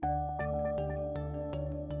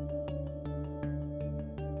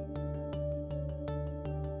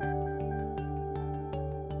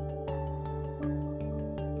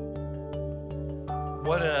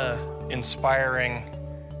What an inspiring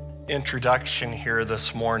introduction here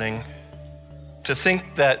this morning. To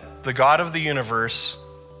think that the God of the universe,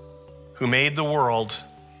 who made the world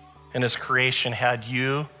and his creation, had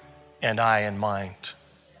you and I in mind.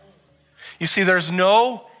 You see, there's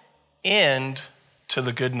no end to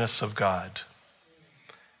the goodness of God.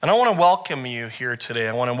 And I want to welcome you here today.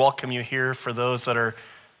 I want to welcome you here for those that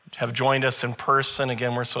have joined us in person.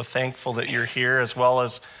 Again, we're so thankful that you're here, as well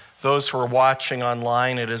as those who are watching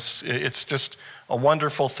online. It's just a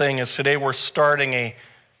wonderful thing, as today we're starting a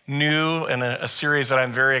new and a series that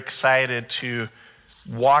I'm very excited to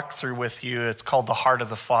walk through with you. It's called The Heart of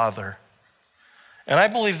the Father. And I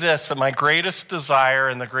believe this, that my greatest desire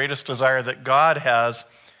and the greatest desire that God has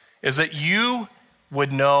is that you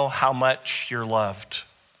would know how much you're loved.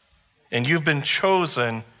 And you've been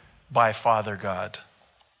chosen by Father God.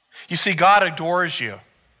 You see, God adores you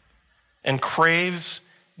and craves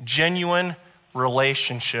genuine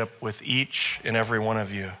relationship with each and every one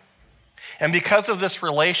of you. And because of this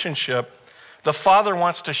relationship, the Father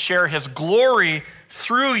wants to share his glory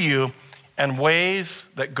through you in ways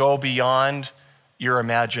that go beyond your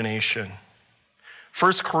imagination.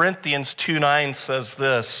 1 Corinthians 2:9 says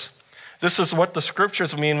this. This is what the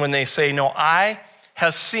scriptures mean when they say, "No eye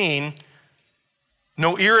has seen,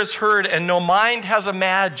 no ear has heard, and no mind has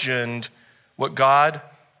imagined what God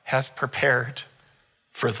has prepared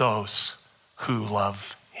for those who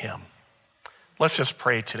love him." Let's just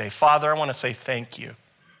pray today. Father, I want to say thank you.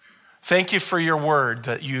 Thank you for your word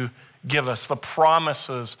that you give us, the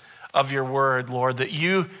promises of your word, Lord, that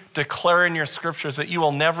you declare in your scriptures that you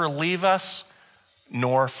will never leave us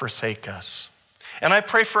nor forsake us. And I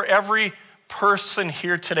pray for every person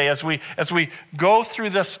here today, as we go through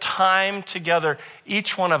this time together,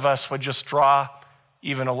 each one of us would just draw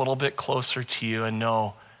even a little bit closer to you and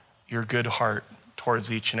know your good heart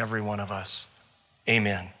towards each and every one of us.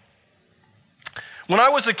 Amen. When I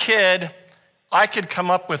was a kid, I could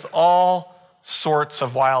come up with all sorts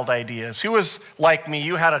of wild ideas. Who was like me?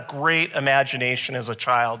 You had a great imagination as a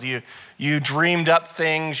child. You dreamed up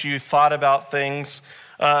things, you thought about things.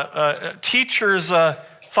 Teachers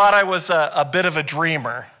thought I was a bit of a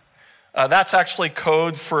dreamer. That's actually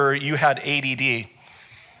code for you had ADD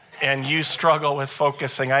and you struggle with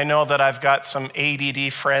focusing. I know that I've got some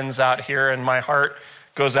ADD friends out here, and my heart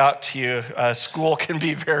goes out to you. School can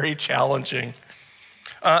be very challenging.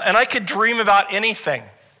 And I could dream about anything.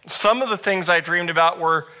 Some of the things I dreamed about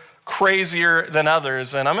were crazier than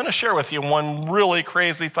others, and I'm going to share with you one really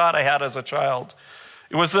crazy thought I had as a child.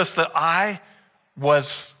 It was this, that I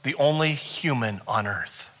was the only human on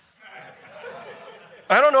earth.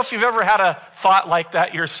 I don't know if you've ever had a thought like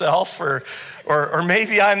that yourself, or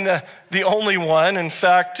maybe I'm the only one. In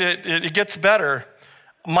fact, it gets better.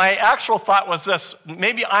 My actual thought was this: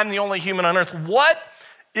 maybe I'm the only human on earth. What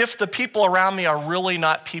if the people around me are really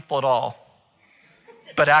not people at all,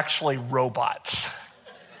 but actually robots?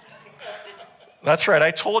 That's right,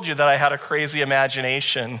 I told you that I had a crazy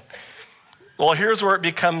imagination. Well, here's where it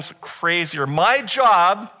becomes crazier. My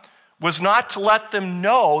job was not to let them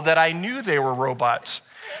know that I knew they were robots.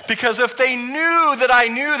 Because if they knew that I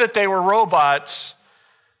knew that they were robots,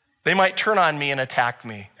 they might turn on me and attack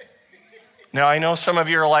me. Now, I know some of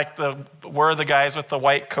you are like, where are the guys with the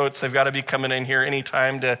white coats? They've got to be coming in here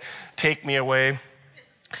anytime to take me away.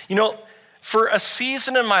 You know, for a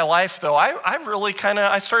season in my life, though, I really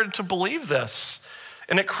I started to believe this.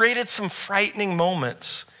 And it created some frightening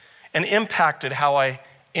moments and impacted how I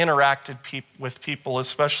interacted with people,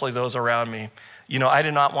 especially those around me. You know, I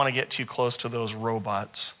did not want to get too close to those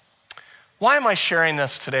robots. Why am I sharing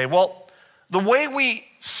this today? Well, the way we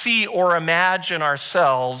see or imagine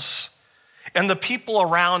ourselves and the people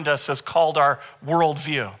around us is called our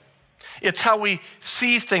worldview. It's how we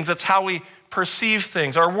see things. It's how we perceive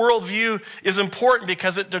things. Our worldview is important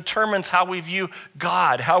because it determines how we view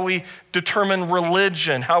God, how we determine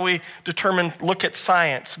religion, how we look at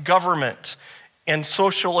science, government, and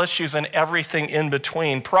social issues, and everything in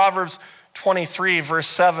between. Proverbs 23, verse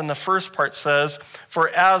 7, the first part says, "For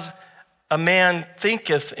as a man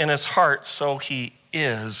thinketh in his heart, so he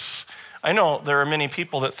is." I know there are many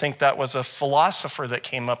people that think that was a philosopher that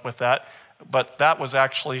came up with that, but that was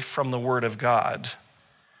actually from the Word of God.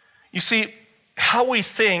 You see, how we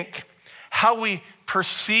think, how we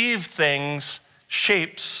perceive things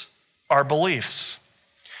shapes our beliefs.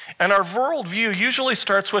 And our worldview usually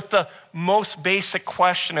starts with the most basic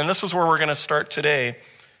question, and this is where we're going to start today.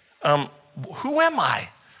 Who am I?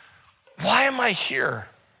 Why am I here?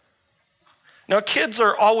 Now, kids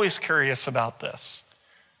are always curious about this.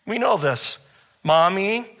 We know this.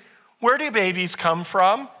 Mommy, where do babies come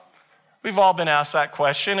from? We've all been asked that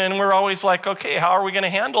question, and we're always like, okay, how are we going to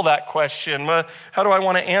handle that question? How do I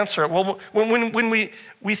want to answer it? Well, when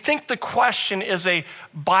we think the question is a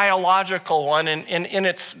biological one, and in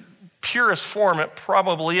its purest form, it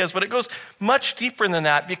probably is, but it goes much deeper than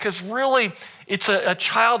that, because really, it's a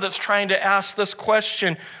child that's trying to ask this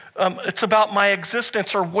question. It's about my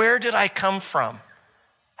existence, or where did I come from?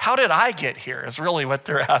 How did I get here is really what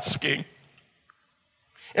they're asking.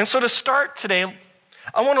 And so to start today,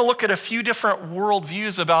 I want to look at a few different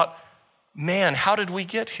worldviews about, man, how did we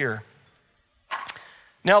get here?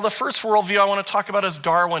 Now, the first worldview I want to talk about is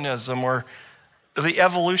Darwinism, or the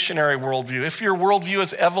evolutionary worldview. If your worldview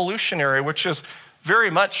is evolutionary, which is very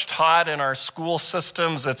much taught in our school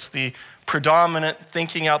systems, it's the predominant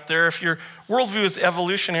thinking out there. If your worldview is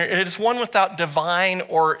evolutionary, it is one without divine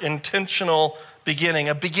or intentional beginning,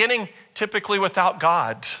 a beginning typically without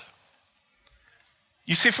God.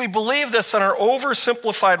 You see, if we believe this, then our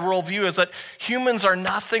oversimplified worldview is that humans are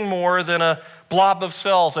nothing more than a blob of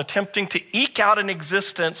cells attempting to eke out an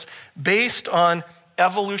existence based on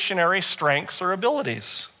evolutionary strengths or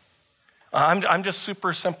abilities. I'm just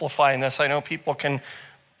super simplifying this. I know people can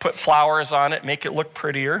put flowers on it, make it look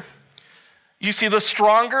prettier. You see, the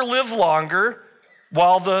stronger live longer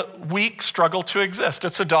while the weak struggle to exist.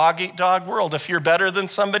 It's a dog-eat-dog world. If you're better than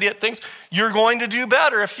somebody at things, you're going to do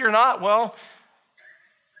better. If you're not, well,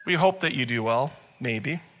 we hope that you do well,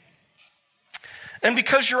 maybe. And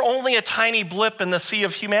because you're only a tiny blip in the sea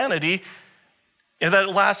of humanity, and that it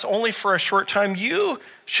lasts only for a short time, you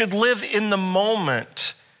should live in the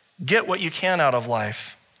moment, get what you can out of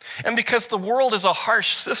life. And because the world is a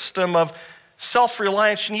harsh system of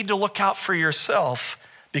self-reliance, you need to look out for yourself,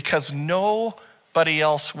 because nobody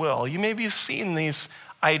else will. You maybe have seen these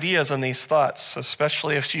ideas and these thoughts,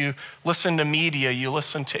 especially if you listen to media, you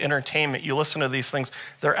listen to entertainment, you listen to these things.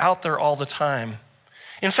 They're out there all the time.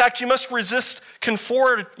 In fact, you must resist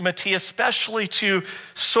conformity, especially to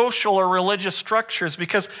social or religious structures,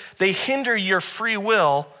 because they hinder your free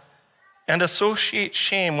will and associate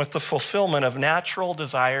shame with the fulfillment of natural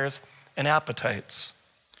desires and appetites.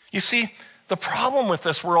 You see, the problem with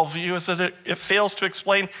this worldview is that it fails to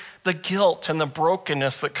explain the guilt and the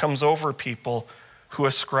brokenness that comes over people who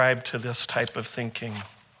ascribe to this type of thinking.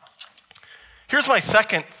 Here's my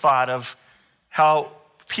second thought of how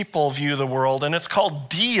people view the world, and it's called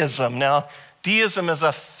deism. Now, deism is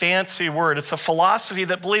a fancy word. It's a philosophy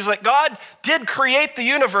that believes that God did create the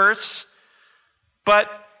universe, but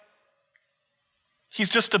he's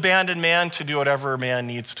just abandoned man to do whatever man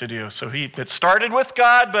needs to do. So it started with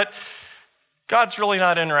God, but God's really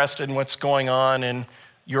not interested in what's going on in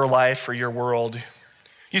your life or your world.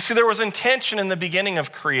 You see, there was intention in the beginning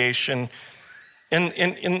of creation, in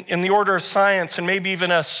the order of science, and maybe even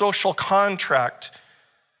a social contract.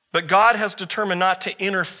 But God has determined not to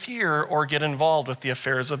interfere or get involved with the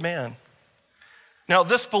affairs of man. Now,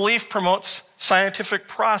 this belief promotes scientific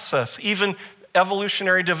process, even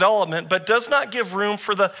evolutionary development, but does not give room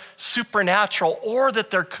for the supernatural or that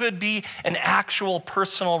there could be an actual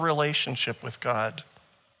personal relationship with God.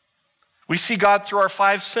 We see God through our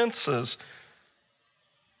five senses,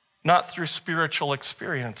 not through spiritual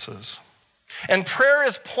experiences. And prayer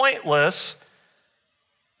is pointless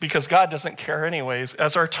because God doesn't care anyways,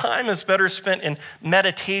 as our time is better spent in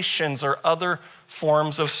meditations or other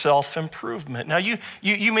forms of self-improvement. Now, you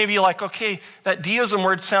may be like, okay, that deism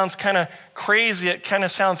word sounds kind of crazy. It kind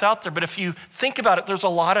of sounds out there. But if you think about it, there's a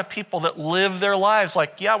lot of people that live their lives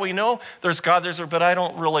like, yeah, we know there's God, but I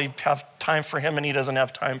don't really have time for him and he doesn't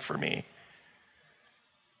have time for me.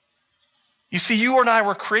 You see, you and I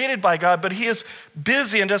were created by God, but he is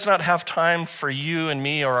busy and does not have time for you and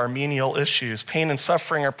me or our menial issues. Pain and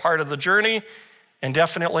suffering are part of the journey and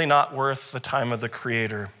definitely not worth the time of the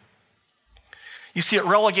Creator. You see, it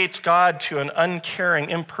relegates God to an uncaring,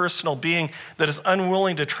 impersonal being that is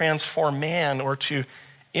unwilling to transform man or to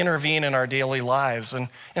intervene in our daily lives. And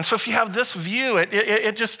so if you have this view,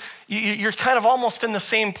 you're kind of almost in the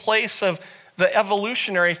same place of the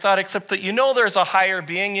evolutionary thought, except that you know there's a higher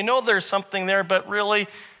being, you know there's something there, but really,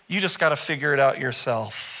 you just got to figure it out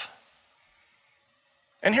yourself.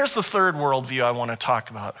 And here's the third worldview I want to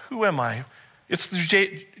talk about. Who am I? It's the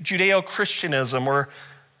Judeo-Christianism, or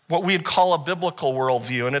what we'd call a biblical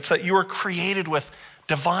worldview, and it's that you were created with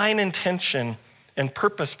divine intention and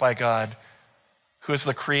purpose by God, who is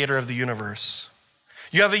the creator of the universe.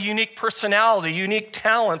 You have a unique personality, unique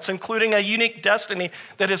talents, including a unique destiny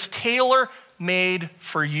that is tailor-made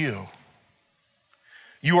for you.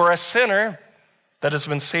 You are a sinner that has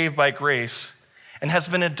been saved by grace and has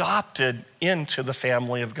been adopted into the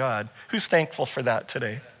family of God. Who's thankful for that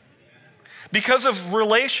today? Because of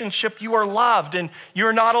relationship, you are loved and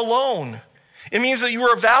you're not alone. It means that you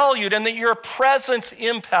are valued and that your presence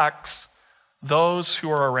impacts those who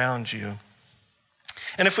are around you.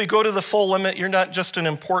 And if we go to the full limit, you're not just an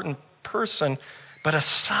important person, but a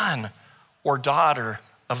son or daughter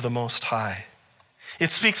of the Most High.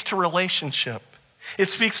 It speaks to relationship. It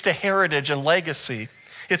speaks to heritage and legacy.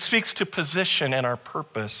 It speaks to position and our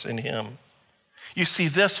purpose in Him. You see,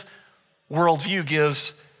 this worldview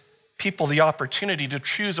gives people the opportunity to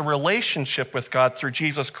choose a relationship with God through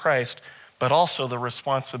Jesus Christ, but also the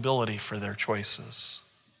responsibility for their choices.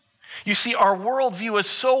 You see, our worldview is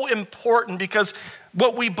so important because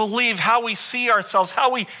what we believe, how we see ourselves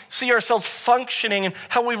functioning, and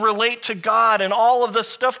how we relate to God, and all of the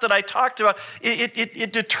stuff that I talked about,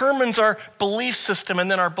 it determines our belief system, and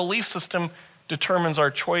then our belief system determines our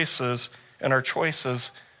choices, and our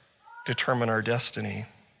choices determine our destiny.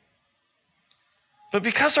 But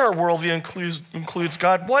because our worldview includes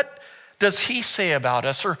God, what does He say about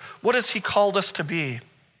us, or what has He called us to be?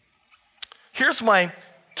 Here's my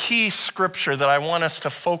key scripture that I want us to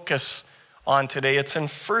focus on today. It's in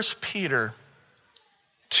 1 Peter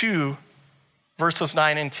 2, verses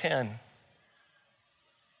 9 and 10.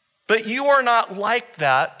 But you are not like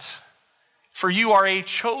that, for you are a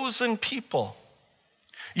chosen people.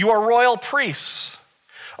 You are royal priests,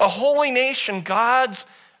 a holy nation, God's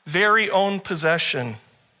very own possession.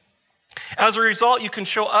 As a result, you can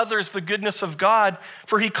show others the goodness of God,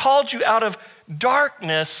 for He called you out of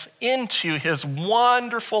darkness into His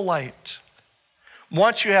wonderful light.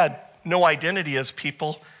 Once you had no identity as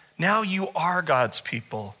people, now you are God's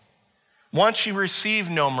people. Once you received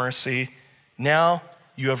no mercy, now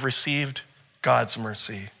you have received God's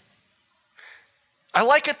mercy. I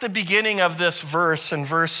like at the beginning of this verse, in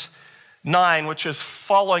verse 9, which is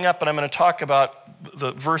following up, and I'm going to talk about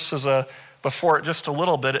the verses before it just a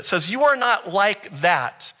little bit. It says, you are not like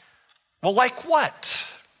that. Well, like what?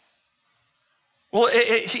 Well,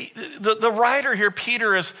 the writer here,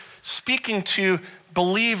 Peter, is speaking to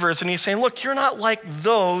believers, and he's saying, look, you're not like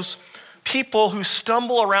those people who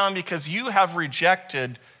stumble around because you have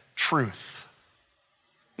rejected truth.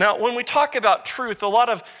 Now, when we talk about truth, a lot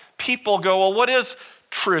of people go, well, what is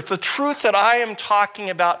truth? The truth that I am talking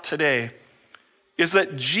about today is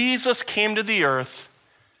that Jesus came to the earth,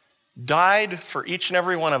 died for each and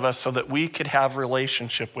every one of us so that we could have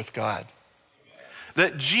relationship with God.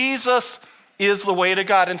 That Jesus is the way to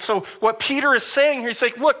God. And so what Peter is saying here, he's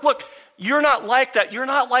saying, look, you're not like that. You're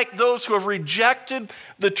not like those who have rejected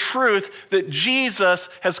the truth that Jesus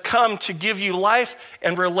has come to give you life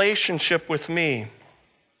and relationship with me.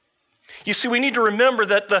 You see, we need to remember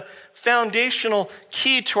that the foundational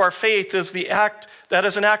key to our faith is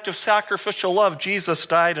an act of sacrificial love. Jesus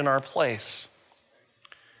died in our place.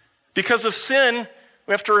 Because of sin,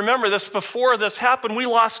 we have to remember this, before this happened, we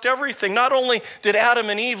lost everything. Not only did Adam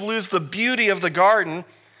and Eve lose the beauty of the garden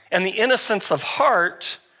and the innocence of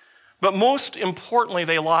heart, but most importantly,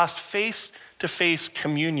 they lost face-to-face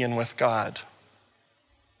communion with God.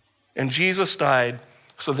 And Jesus died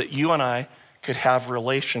so that you and I could have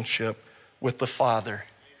relationship with the Father.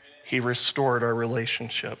 He restored our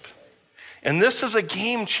relationship. And this is a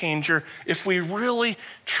game changer if we really,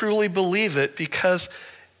 truly believe it, because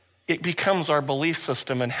it becomes our belief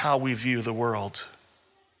system and how we view the world.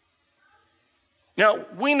 Now,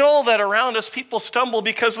 we know that around us people stumble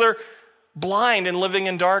because they're blind and living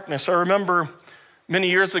in darkness. I remember many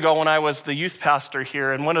years ago when I was the youth pastor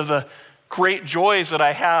here, and one of the great joys that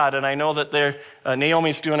I had, and I know that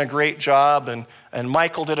Naomi's doing a great job, and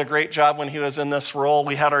Michael did a great job when he was in this role.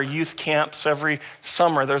 We had our youth camps every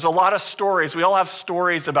summer. There's a lot of stories. We all have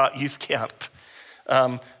stories about youth camp.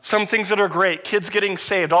 Some things that are great, kids getting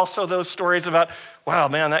saved. Also those stories about, wow,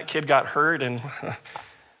 man, that kid got hurt and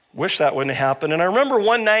wish that wouldn't happen. And I remember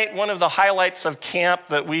one night, one of the highlights of camp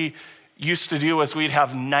that we used to do was we'd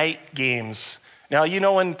have night games. Now, you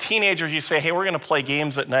know, when teenagers, you say, hey, we're going to play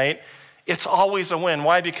games at night, it's always a win.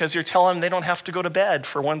 Why? Because you're telling them they don't have to go to bed,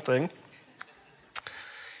 for one thing.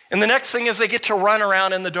 And the next thing is they get to run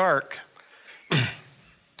around in the dark.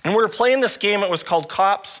 And we were playing this game. It was called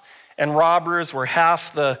Cops and Robbers, where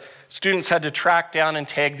half the students had to track down and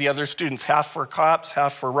tag the other students, half for cops,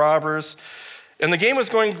 half for robbers. And the game was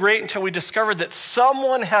going great until we discovered that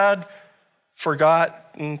someone had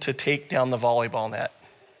forgotten to take down the volleyball net.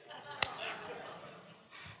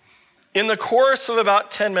 In the course of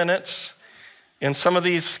about 10 minutes, and some of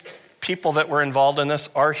these people that were involved in this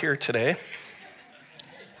are here today,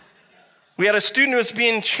 we had a student who was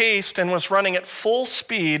being chased and was running at full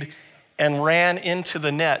speed and ran into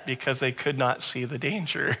the net because they could not see the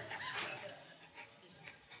danger.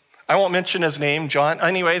 I won't mention his name, John.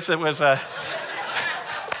 Anyways, it was a...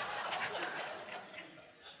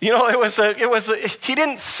 he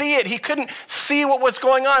didn't see it. He couldn't see what was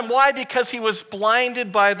going on. Why? Because he was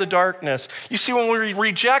blinded by the darkness. You see, when we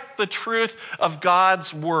reject the truth of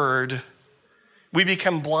God's word, we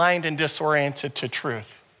become blind and disoriented to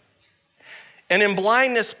truth. And in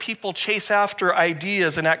blindness, people chase after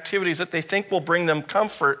ideas and activities that they think will bring them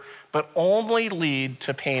comfort, but only lead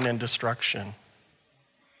to pain and destruction.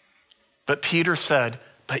 But Peter said,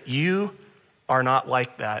 but you are not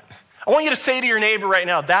like that. I want you to say to your neighbor right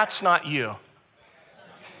now, that's not you.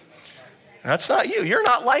 That's not you. You're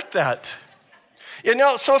not like that.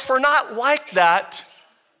 So if we're not like that,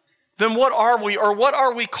 then what are we, or what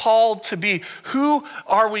are we called to be? Who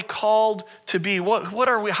are we called to be?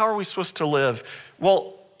 How are we supposed to live?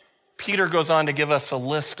 Well, Peter goes on to give us a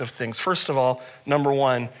list of things. First of all, number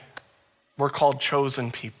one, we're called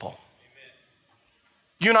chosen people.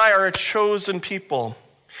 You and I are a chosen people.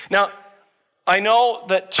 Now, I know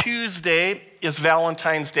that Tuesday is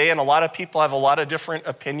Valentine's Day, and a lot of people have a lot of different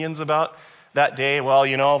opinions about that day. Well,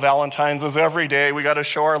 Valentine's is every day. We got to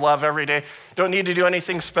show our love every day. Don't need to do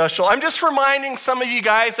anything special. I'm just reminding some of you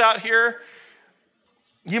guys out here,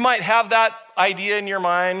 you might have that idea in your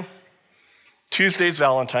mind. Tuesday's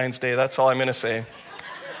Valentine's Day. That's all I'm going to say.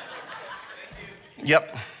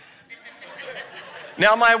 Yep.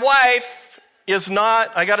 Now, my wife is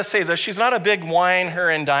not, I got to say this, she's not a big wine her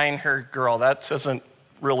and dine her girl. That isn't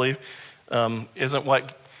really, isn't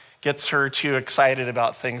what gets her too excited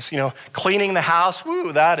about things. Cleaning the house,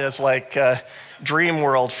 woo, that is like a dream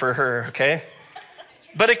world for her, okay?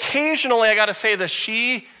 But occasionally, I got to say this,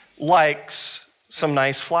 she likes some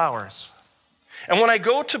nice flowers. And when I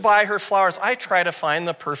go to buy her flowers, I try to find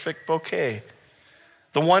the perfect bouquet.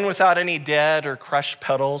 The one without any dead or crushed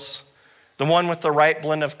petals. The one with the right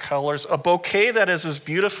blend of colors, a bouquet that is as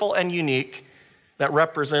beautiful and unique, that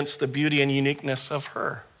represents the beauty and uniqueness of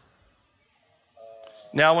her.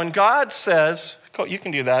 Now, when God says, you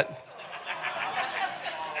can do that.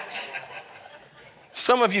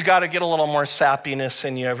 Some of you got to get a little more sappiness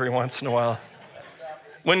in you every once in a while.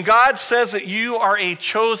 When God says that you are a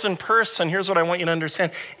chosen person, here's what I want you to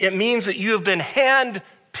understand. It means that you have been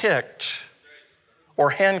hand-picked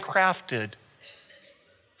or handcrafted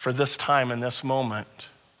for this time and this moment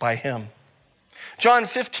by him. John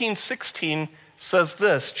 15:16 says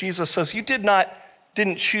this. Jesus says, you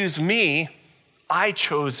didn't choose me, I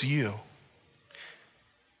chose you.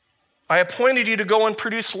 I appointed you to go and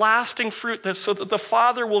produce lasting fruit so that the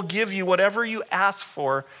Father will give you whatever you ask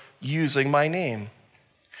for using my name.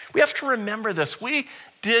 We have to remember this. We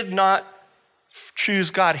did not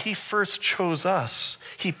choose God. He first chose us.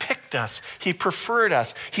 He picked us. He preferred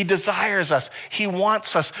us. He desires us. He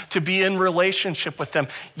wants us to be in relationship with them.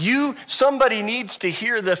 Somebody needs to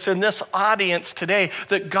hear this in this audience today,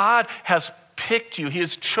 that God has picked you. He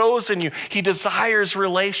has chosen you. He desires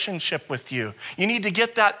relationship with you. You need to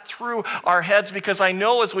get that through our heads, because I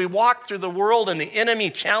know as we walk through the world and the enemy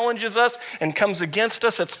challenges us and comes against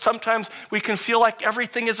us, it's sometimes we can feel like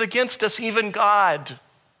everything is against us, even God.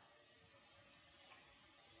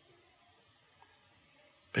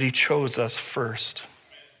 But he chose us first.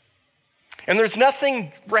 And there's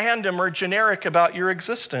nothing random or generic about your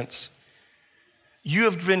existence. You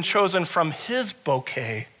have been chosen from his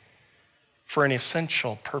bouquet for an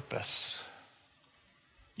essential purpose.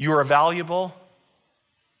 You are valuable,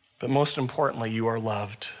 but most importantly, you are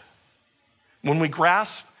loved. When we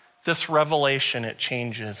grasp this revelation, it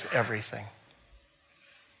changes everything.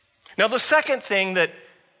 Now, the second thing that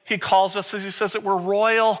he calls us is he says that we're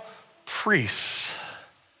royal priests.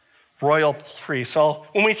 Royal priests. So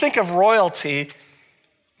when we think of royalty,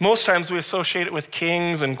 most times we associate it with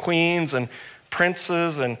kings and queens and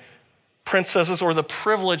princes and princesses, or the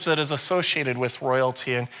privilege that is associated with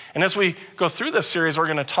royalty. And as we go through this series, we're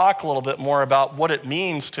going to talk a little bit more about what it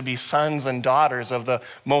means to be sons and daughters of the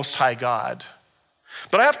Most High God.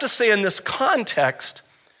 But I have to say, in this context,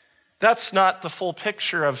 that's not the full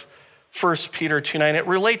picture of 1 Peter 2:9. It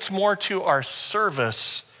relates more to our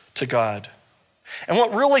service to God. And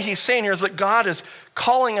what really he's saying here is that God is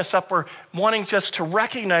calling us up, or wanting us to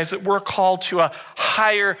recognize that we're called to a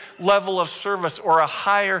higher level of service or a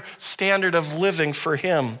higher standard of living for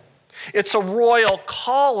him. It's a royal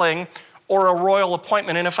calling or a royal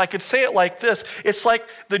appointment. And if I could say it like this, it's like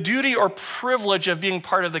the duty or privilege of being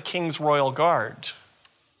part of the king's royal guard.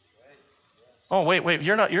 Oh, wait,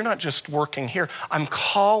 you're not just working here. I'm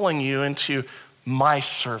calling you into my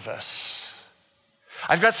service.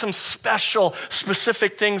 I've got some special,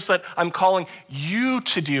 specific things that I'm calling you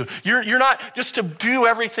to do. You're not just to do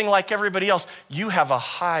everything like everybody else. You have a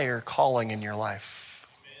higher calling in your life.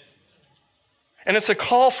 And it's a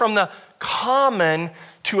call from the common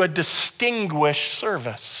to a distinguished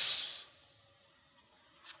service.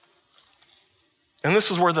 And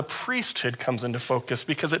this is where the priesthood comes into focus,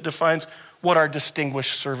 because it defines what our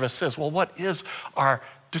distinguished service is. Well, what is our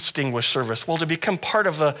distinguished service? Well, to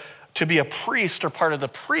be a priest or part of the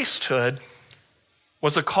priesthood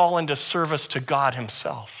was a call into service to God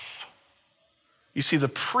himself. You see, the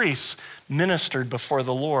priests ministered before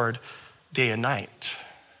the Lord day and night.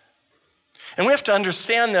 And we have to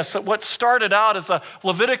understand this, that what started out as the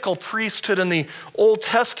Levitical priesthood in the Old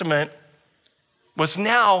Testament was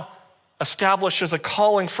now established as a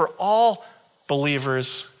calling for all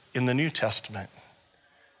believers in the New Testament,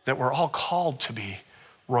 that we're all called to be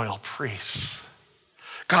royal priests.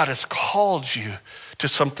 God has called you to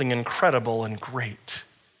something incredible and great.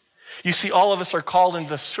 You see, all of us are called into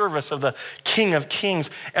the service of the King of Kings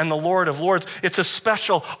and the Lord of Lords. It's a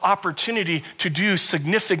special opportunity to do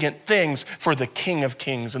significant things for the King of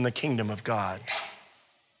Kings and the kingdom of God.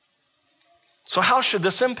 So how should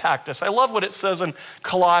this impact us? I love what it says in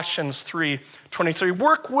Colossians 3:23.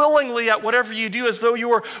 Work willingly at whatever you do as though you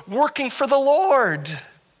were working for the Lord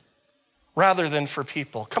rather than for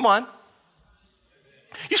people. Come on.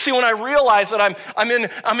 You see, when I realize that I'm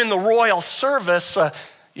in the royal service,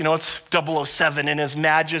 it's 007 in His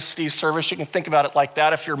Majesty's service. You can think about it like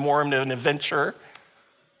that if you're more into an adventurer.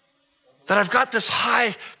 That I've got this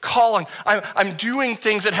high calling. I'm doing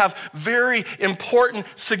things that have very important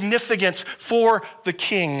significance for the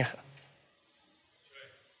King.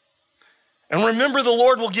 And remember, the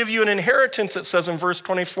Lord will give you an inheritance, it says in verse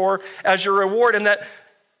 24, as your reward, and that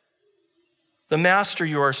the master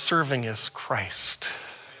you are serving is Christ.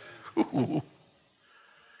 Ooh.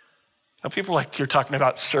 Now, people like, you're talking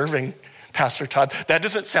about serving, Pastor Todd. That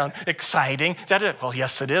doesn't sound exciting. Well,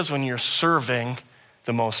 yes, it is when you're serving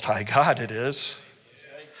the Most High God, it is.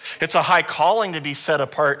 It's a high calling to be set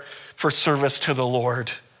apart for service to the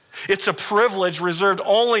Lord. It's a privilege reserved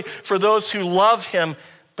only for those who love Him,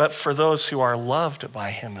 but for those who are loved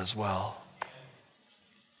by Him as well.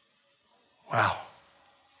 Wow,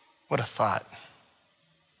 what a thought.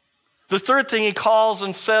 The third thing He calls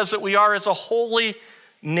and says that we are is a holy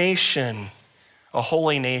nation, a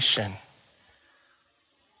holy nation.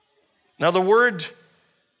 Now, the word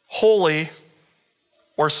holy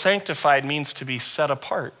or sanctified means to be set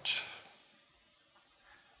apart.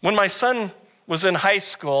 When my son was in high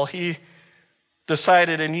school, he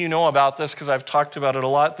decided, and you know about this because I've talked about it a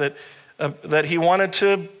lot, that he wanted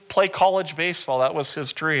to play college baseball. That was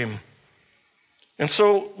his dream. And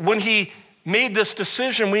so when he made this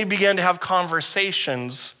decision, we began to have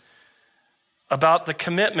conversations about the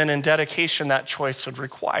commitment and dedication that choice would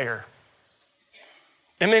require.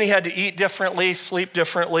 And then he had to eat differently, sleep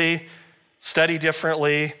differently, study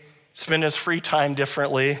differently, spend his free time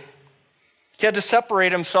differently. He had to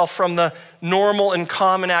separate himself from the normal and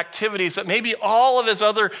common activities that maybe all of his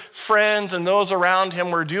other friends and those around him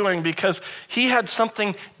were doing, because he had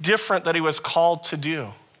something different that he was called to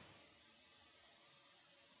do.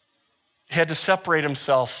 He had to separate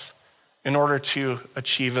himself in order to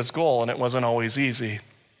achieve his goal, and it wasn't always easy.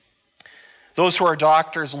 Those who are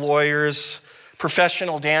doctors, lawyers,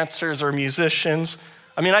 professional dancers, or musicians,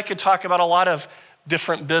 I could talk about a lot of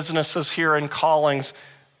different businesses here and callings.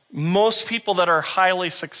 Most people that are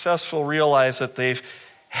highly successful realize that they've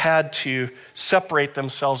had to separate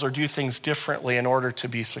themselves or do things differently in order to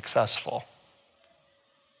be successful.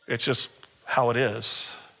 It's just how it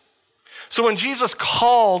is. So when Jesus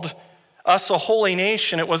called us a holy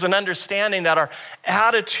nation, it was an understanding that our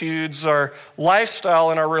attitudes, our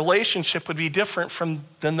lifestyle, and our relationship would be different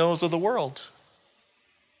than those of the world.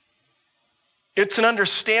 It's an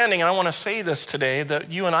understanding, and I want to say this today, that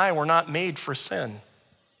you and I were not made for sin.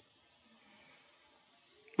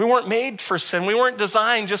 We weren't made for sin. We weren't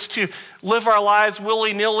designed just to live our lives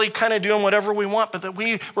willy-nilly, kind of doing whatever we want, but that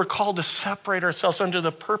we were called to separate ourselves under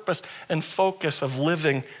the purpose and focus of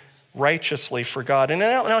living righteously for God. And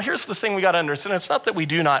now here's the thing we got to understand. It's not that we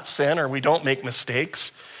do not sin or we don't make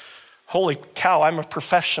mistakes. Holy cow, I'm a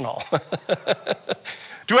professional.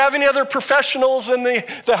 Do we have any other professionals in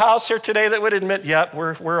the house here today that would admit, yeah,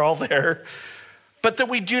 we're all there? But that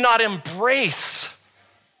we do not embrace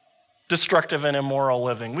destructive and immoral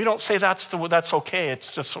living. We don't say that's okay.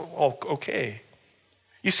 It's just okay.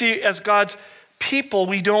 You see, as God's people,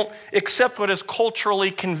 we don't accept what is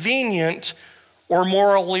culturally convenient or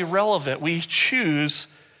morally relevant. We choose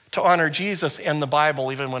to honor Jesus and the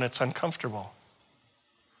Bible even when it's uncomfortable.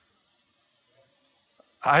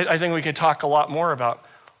 I think we could talk a lot more about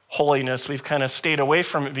holiness. We've kind of stayed away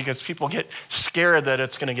from it because people get scared that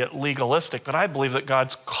it's going to get legalistic. But I believe that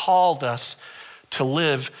God's called us to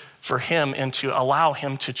live for him and to allow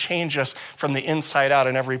him to change us from the inside out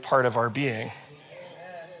in every part of our being.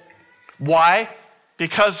 Why?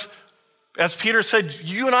 Because, as Peter said,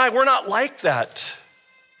 you and I, we're not like that.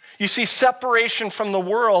 You see, separation from the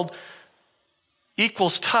world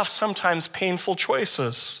equals tough, sometimes painful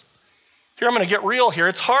choices. Here, I'm going to get real here.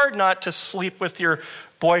 It's hard not to sleep with your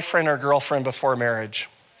boyfriend or girlfriend before marriage.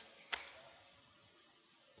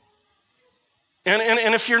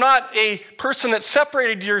 And if you're not a person that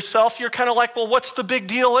separated yourself, you're kind of like, well, what's the big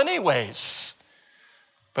deal anyways?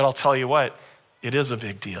 But I'll tell you what, it is a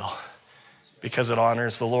big deal because it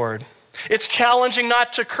honors the Lord. It's challenging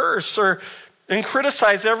not to curse and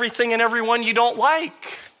criticize everything and everyone you don't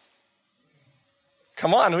like.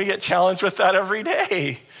 Come on, we get challenged with that every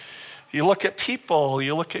day. You look at people,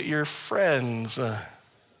 you look at your friends.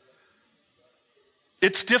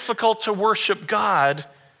 It's difficult to worship God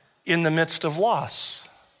in the midst of loss.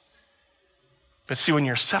 But see, when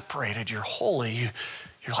you're separated, you're holy,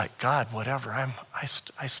 you're like, God, whatever,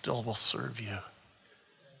 I still will serve you.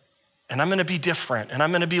 And I'm going to be different, and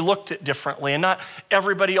I'm going to be looked at differently. And not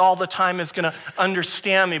everybody all the time is going to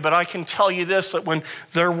understand me, but I can tell you this, that when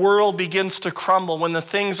their world begins to crumble, when the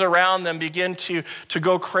things around them begin to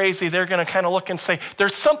go crazy, they're going to kind of look and say,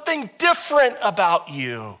 there's something different about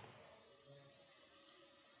you.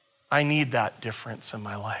 I need that difference in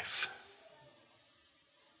my life.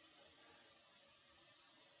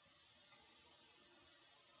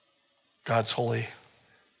 God's holy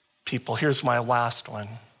people. Here's my last one.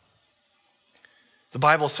 The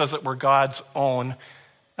Bible says that we're God's own,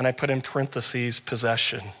 and I put in parentheses,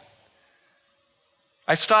 possession.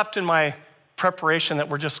 I stopped in my preparation that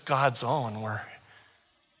we're just God's own.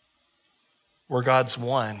 We're God's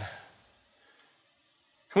one.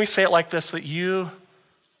 Can we say it like this, that you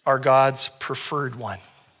are God's preferred one?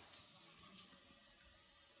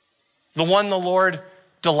 The one the Lord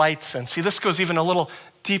delights in. See, this goes even a little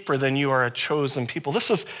deeper than you are a chosen people. This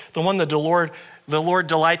is the one that the Lord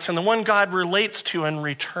delights in, the one God relates to and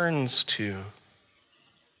returns to.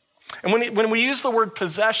 And when we use the word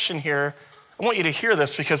possession here, I want you to hear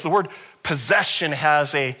this because the word possession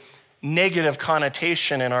has a negative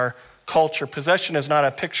connotation in our culture. Possession is not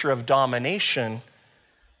a picture of domination,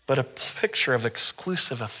 but a picture of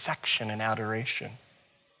exclusive affection and adoration.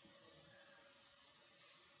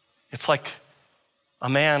 It's like a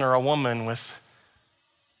man or a woman with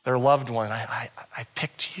their loved one. I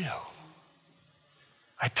picked you.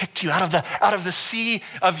 I picked you out of the sea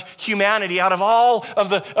of humanity, out of all of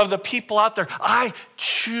the people out there. I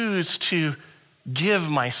choose to give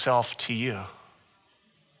myself to you. Amen.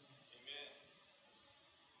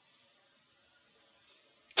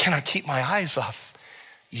 Can I keep my eyes off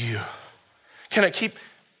you? Can I keep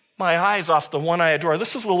my eyes off the one I adore?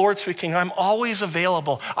 This is the Lord speaking. I'm always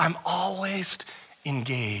available. I'm always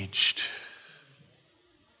engaged.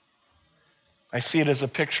 I see it as a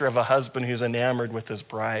picture of a husband who's enamored with his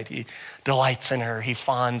bride. He delights in her. He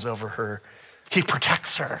fawns over her. He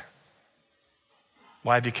protects her.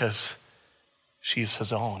 Why? Because she's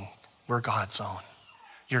his own. We're God's own.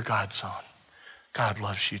 You're God's own. God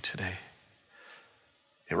loves you today.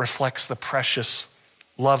 It reflects the precious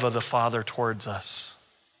love of the Father towards us.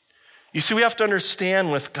 You see, we have to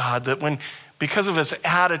understand with God that because of his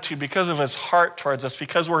attitude, because of his heart towards us,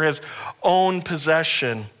 because we're his own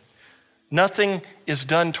possession, nothing is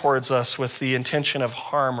done towards us with the intention of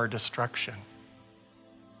harm or destruction.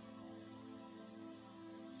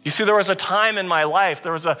 You see, there was a time in my life,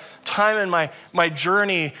 there was a time in my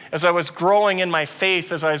journey as I was growing in my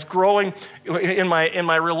faith, as I was growing in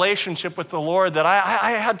my relationship with the Lord, that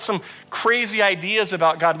I had some crazy ideas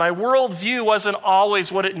about God. My worldview wasn't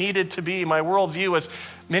always what it needed to be. My worldview was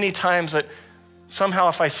many times that somehow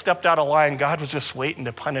if I stepped out of line, God was just waiting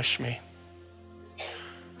to punish me.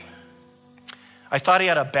 I thought he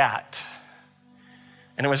had a bat.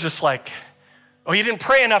 And it was just like, oh, you didn't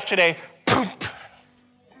pray enough today. Poop.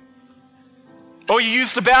 Oh, you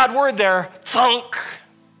used a bad word there. Thunk.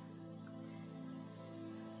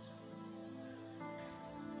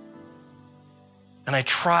 And I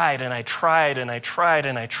tried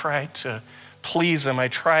to please him. I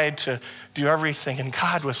tried to do everything. And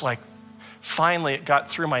God was like, finally it got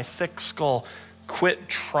through my thick skull. Quit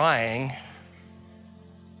trying.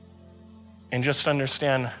 And just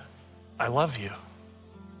understand, I love you.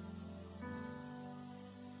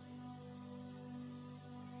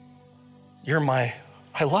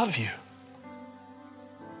 I love you.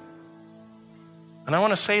 And I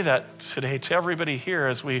want to say that today to everybody here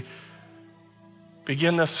as we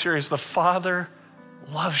begin this series. The Father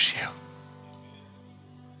loves you.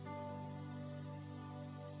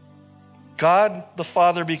 God the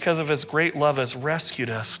Father, because of his great love, has rescued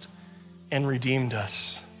us and redeemed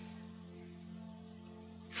us.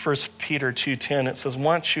 1 Peter 2:10, it says,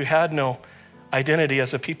 once you had no identity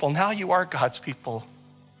as a people, now you are God's people.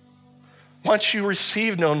 Once you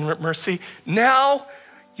received no mercy, now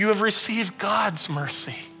you have received God's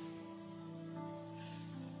mercy.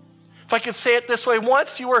 If I could say it this way,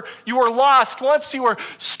 once you were lost, once you were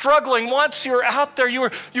struggling, once you were out there, you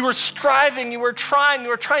were striving, you were trying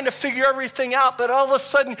to figure everything out, but all of a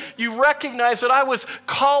sudden you recognize that I was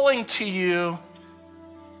calling to you.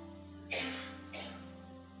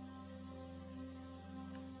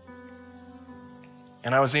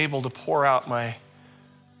 And I was able to pour out my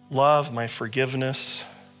love, my forgiveness,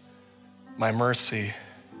 my mercy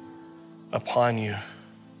upon you.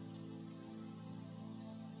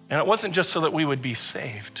 And it wasn't just so that we would be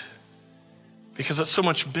saved, because it's so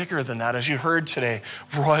much bigger than that. As you heard today,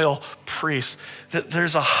 royal priests, that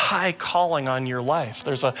there's a high calling on your life.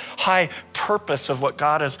 There's a high purpose of what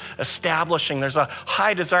God is establishing. There's a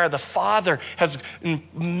high desire. The Father has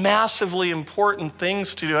massively important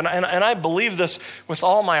things to do. And I believe this with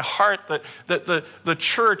all my heart, that the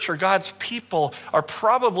church or God's people are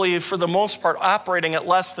probably, for the most part, operating at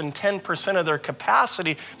less than 10% of their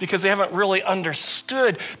capacity because they haven't really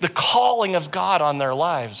understood the calling of God on their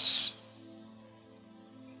lives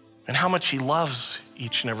and how much he loves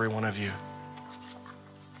each and every one of you.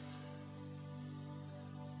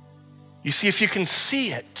 You see, if you can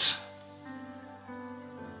see it,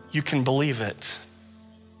 you can believe it.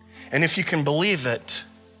 And if you can believe it,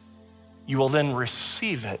 you will then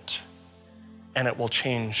receive it, and it will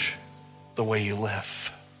change the way you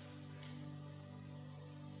live.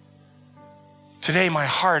 Today, my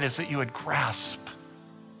heart is that you would grasp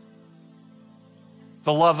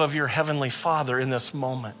the love of your Heavenly Father in this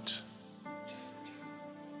moment.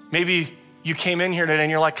 Maybe you came in here today and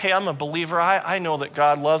you're like, hey, I'm a believer. I know that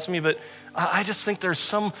God loves me, but I just think there's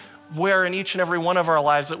somewhere in each and every one of our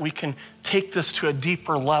lives that we can take this to a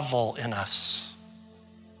deeper level in us.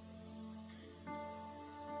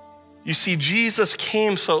 You see, Jesus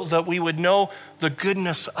came so that we would know the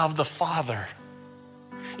goodness of the Father.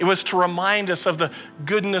 It was to remind us of the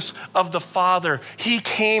goodness of the Father. He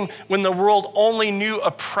came when the world only knew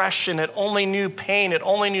oppression, it only knew pain, it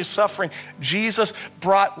only knew suffering. Jesus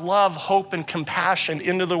brought love, hope, and compassion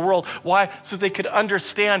into the world. Why? So they could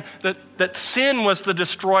understand that sin was the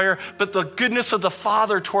destroyer, but the goodness of the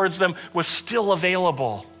Father towards them was still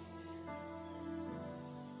available.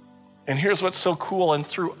 And here's what's so cool, and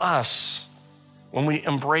through us, when we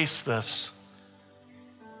embrace this,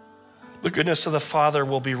 the goodness of the Father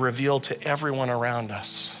will be revealed to everyone around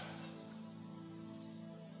us.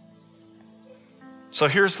 So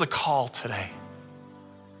here's the call today.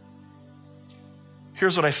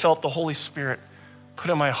 Here's what I felt the Holy Spirit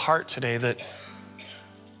put in my heart today, that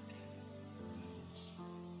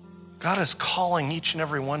God is calling each and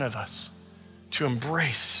every one of us to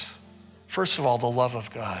embrace, first of all, the love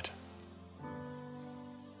of God.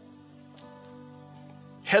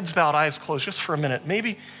 Heads bowed, eyes closed, just for a minute.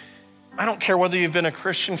 Maybe, I don't care whether you've been a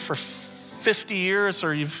Christian for 50 years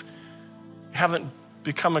or haven't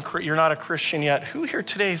become you're not a Christian yet. Who here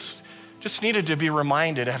today just needed to be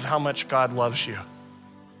reminded of how much God loves you?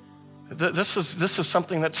 This is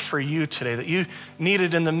something that's for you today, that you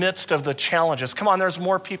needed in the midst of the challenges. Come on, there's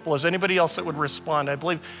more people. Is anybody else that would respond? I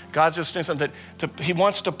believe God's just doing something he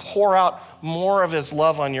wants to pour out more of his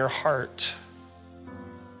love on your heart.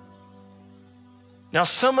 Now,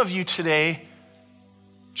 some of you today,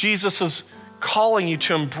 Jesus is calling you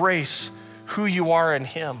to embrace who you are in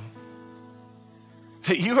him.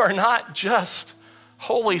 That you are not just,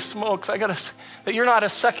 holy smokes, that you're not a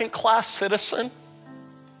second-class citizen.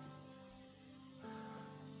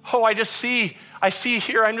 Oh, I see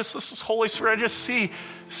here, this is Holy Spirit, I just see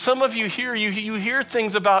some of you here, you hear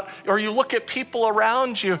things about, or you look at people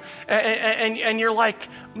around you, and you're like,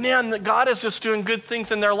 man, that God is just doing good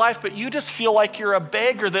things in their life, but you just feel like you're a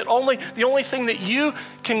beggar, that the only thing that you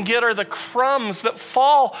can get are the crumbs that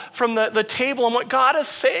fall from the table. And what God is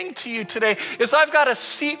saying to you today is, I've got a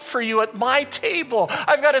seat for you at my table.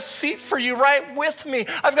 I've got a seat for you right with me.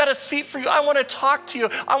 I've got a seat for you. I want to talk to you.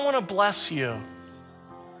 I want to bless you.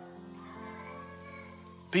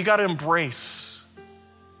 But you got to embrace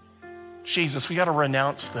Jesus. We got to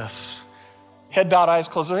renounce this. Head bowed, eyes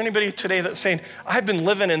closed. Is there anybody today that's saying, I've been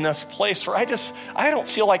living in this place where I don't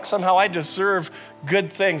feel like somehow I deserve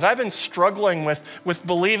good things. I've been struggling with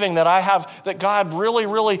believing that God really,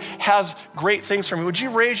 really has great things for me. Would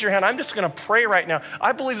you raise your hand? I'm just going to pray right now.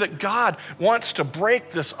 I believe that God wants to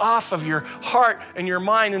break this off of your heart and your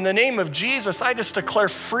mind. In the name of Jesus, I just declare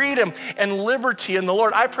freedom and liberty in the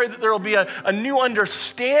Lord. I pray that there will be a new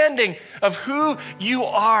understanding of who you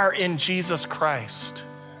are in Jesus Christ.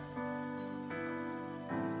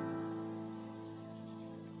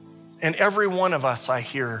 And every one of us, I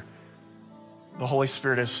hear the Holy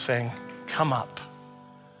Spirit is saying, come up.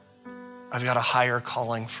 I've got a higher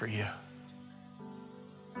calling for you.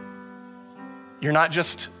 You're not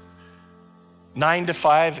just 9 to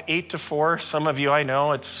 5, 8 to 4. Some of you I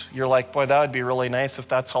know, you're like, boy, that would be really nice if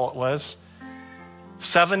that's all it was.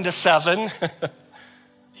 7 to 7,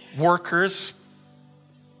 workers.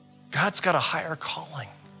 God's got a higher calling.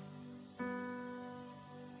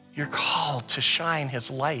 You're called to shine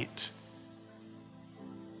his light.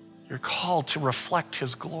 You're called to reflect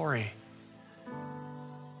his glory.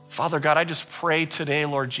 Father God, I just pray today,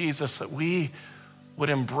 Lord Jesus, that we would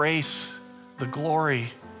embrace the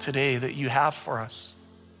glory today that you have for us.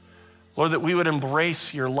 Lord, that we would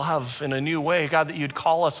embrace your love in a new way. God, that you'd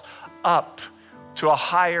call us up to a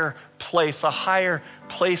higher place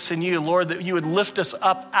in you. Lord, that you would lift us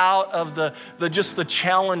up out of the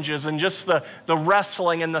challenges and just the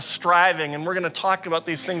wrestling and the striving. And we're going to talk about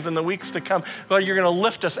these things in the weeks to come. Lord, you're going to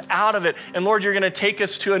lift us out of it. And Lord, you're going to take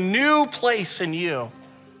us to a new place in you.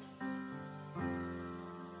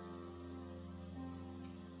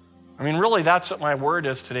 I mean, really, that's what my word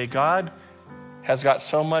is today. God has got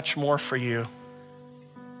so much more for you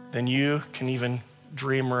than you can even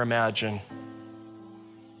dream or imagine.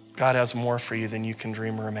 God has more for you than you can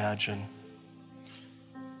dream or imagine.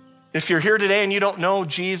 If you're here today and you don't know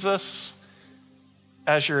Jesus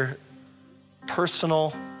as your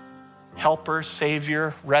personal helper,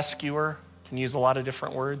 savior, rescuer, can use a lot of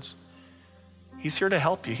different words, he's here to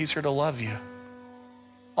help you. He's here to love you.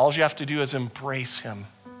 All you have to do is embrace him.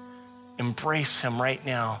 Embrace him right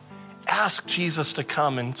now. Ask Jesus to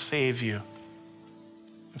come and save you.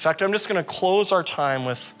 In fact, I'm just going to close our time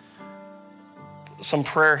with some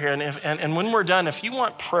prayer here. And when we're done, if you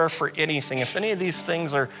want prayer for anything, if any of these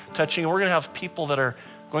things are touching, we're going to have people that are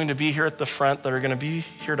going to be here at the front that are going to be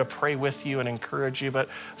here to pray with you and encourage you. But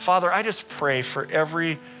Father, I just pray for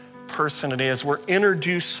every person today as we're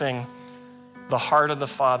introducing the heart of the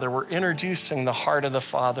Father. We're introducing the heart of the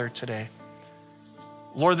Father today.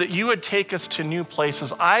 Lord, that you would take us to new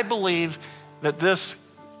places. I believe that this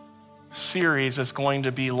series is going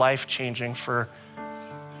to be life-changing for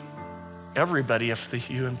everybody if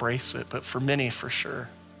you embrace it, but for many for sure.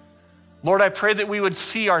 Lord, I pray that we would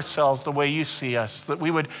see ourselves the way you see us, that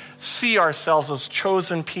we would see ourselves as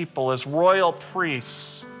chosen people, as royal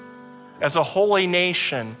priests, as a holy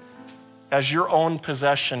nation, as your own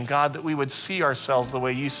possession. God, that we would see ourselves the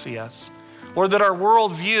way you see us. Lord, that our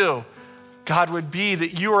worldview, God, would be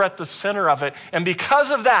that you are at the center of it. And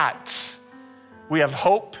because of that, we have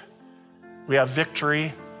hope, we have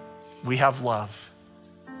victory, we have love.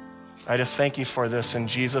 I just thank you for this. In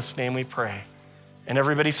Jesus' name we pray. And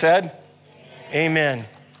everybody said, amen.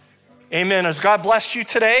 Amen. Has God blessed you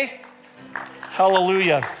today?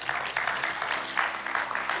 Hallelujah.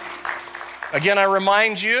 Again, I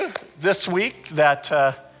remind you this week that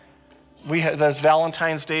there's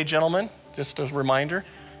Valentine's Day, gentlemen, just a reminder.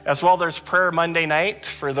 As well, there's prayer Monday night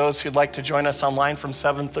for those who'd like to join us online from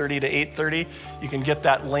 7:30 to 8:30. You can get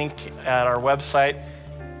that link at our website.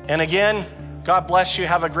 And again, God bless you.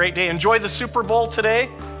 Have a great day. Enjoy the Super Bowl today.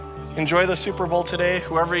 Enjoy the Super Bowl today.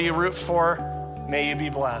 Whoever you root for, may you be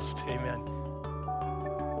blessed. Amen.